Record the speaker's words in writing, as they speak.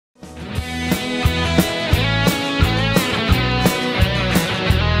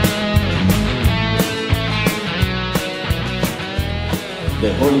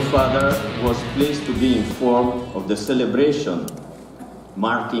Holy Father was pleased to be informed of the celebration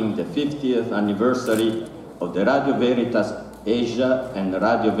marking the 50th anniversary of the Radio Veritas Asia and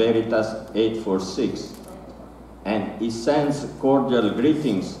Radio Veritas 846, and he sends cordial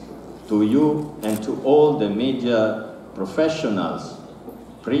greetings to you and to all the media professionals,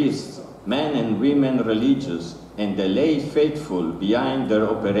 priests, men and women religious, and the lay faithful behind their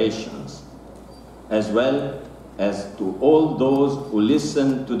operations, as well as to all those who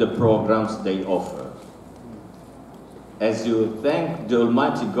listen to the programs they offer. As you thank the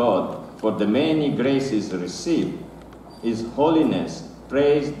Almighty God for the many graces received, His Holiness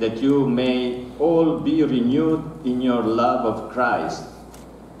prays that you may all be renewed in your love of Christ,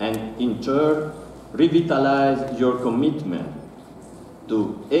 and in turn revitalize your commitment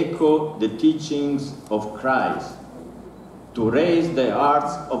to echo the teachings of Christ, to raise the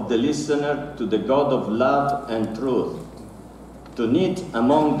hearts of the listener to the God of love and truth, to knit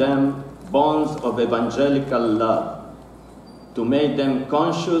among them bonds of evangelical love, to make them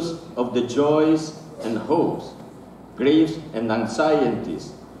conscious of the joys and hopes, griefs and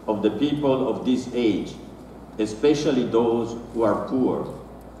anxieties of the people of this age, especially those who are poor,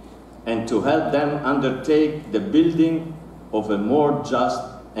 and to help them undertake the building of a more just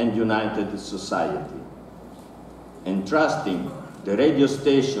and united society. Entrusting the radio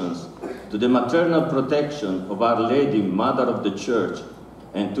stations to the maternal protection of Our Lady, Mother of the Church,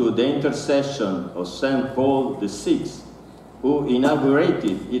 and to the intercession of St. Paul VI, who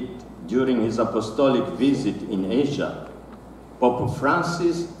inaugurated it during his apostolic visit in Asia, Pope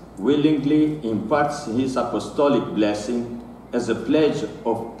Francis willingly imparts his apostolic blessing as a pledge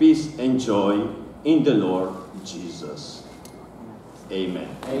of peace and joy in the Lord Jesus. Amen.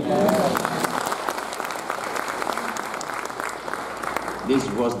 Amen. This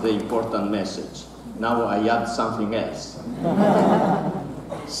was the important message. Now I add something else.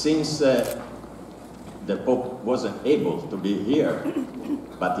 Since the Pope wasn't able to be here,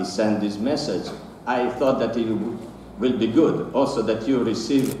 but he sent this message, I thought that it will be good also that you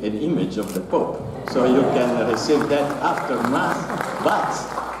receive an image of the Pope, so you can receive that after Mass.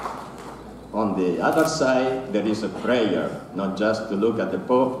 But on the other side, there is a prayer, not just to look at the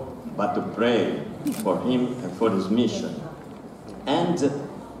Pope, but to pray for him and for his mission. And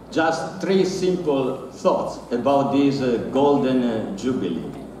just three simple thoughts about this Golden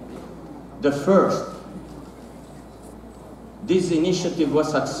Jubilee. The first, this initiative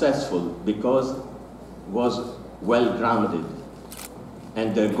was successful because it was well grounded.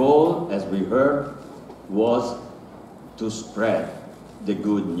 And the goal, as we heard, was to spread the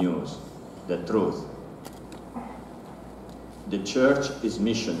good news, the truth. The church is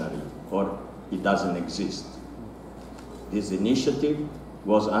missionary, or it doesn't exist. This initiative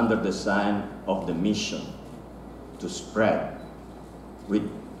was under the sign of the mission to spread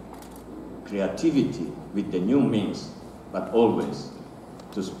with creativity, with the new means, but always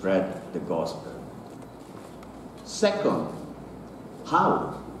to spread the gospel. Second,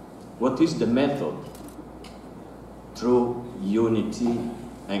 how? What is the method? Through unity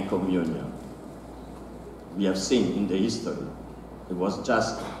and communion. We have seen in the history, it was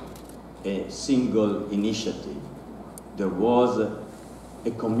just a single initiative. There was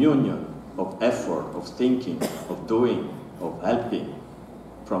a communion of effort, of thinking, of doing, of helping,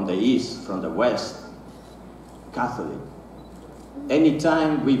 from the East, from the West, Catholic.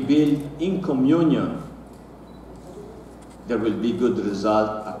 Anytime we build in communion, there will be good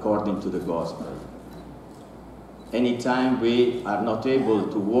result according to the gospel. Anytime we are not able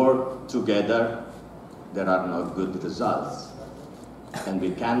to work together, there are not good results. And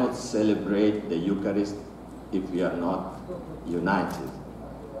we cannot celebrate the Eucharist if we are not united.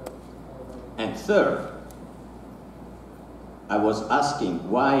 And third, I was asking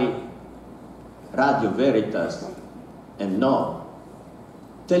why Radio Veritas and not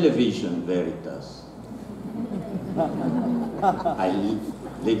Television Veritas. I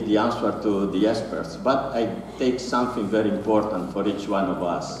leave the answer to the experts, but I take something very important for each one of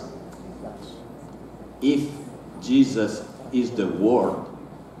us. If Jesus is the Word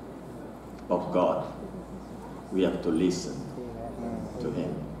of God, we have to listen to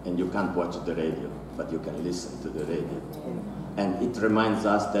Him. And you can't watch the radio, but you can listen to the radio. And it reminds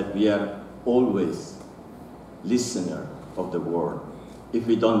us that we are always listener of the Word. If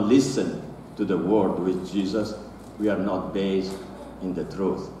we don't listen to the Word with Jesus, we are not based in the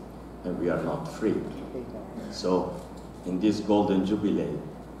truth, and we are not free. So, in this Golden Jubilee,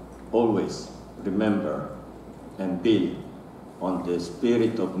 always remember and build on the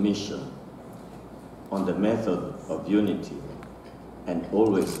spirit of mission, on the method of unity, and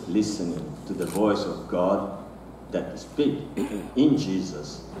always listening to the voice of God that speak in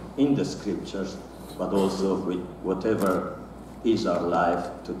Jesus, in the scriptures, but also with whatever is our life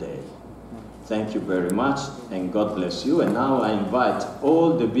today. Thank you very much, and God bless you. And now I invite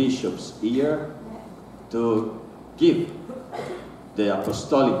all the bishops here to give the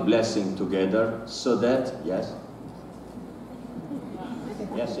apostolic blessing together, so that, yes?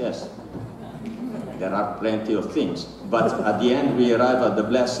 Yes, yes. There are plenty of things. But at the end we arrive at the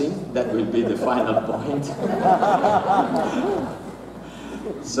blessing. That will be the final point.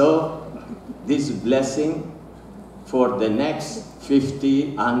 So, this blessing for the next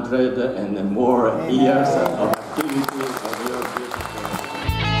 50, 100 and more years of activity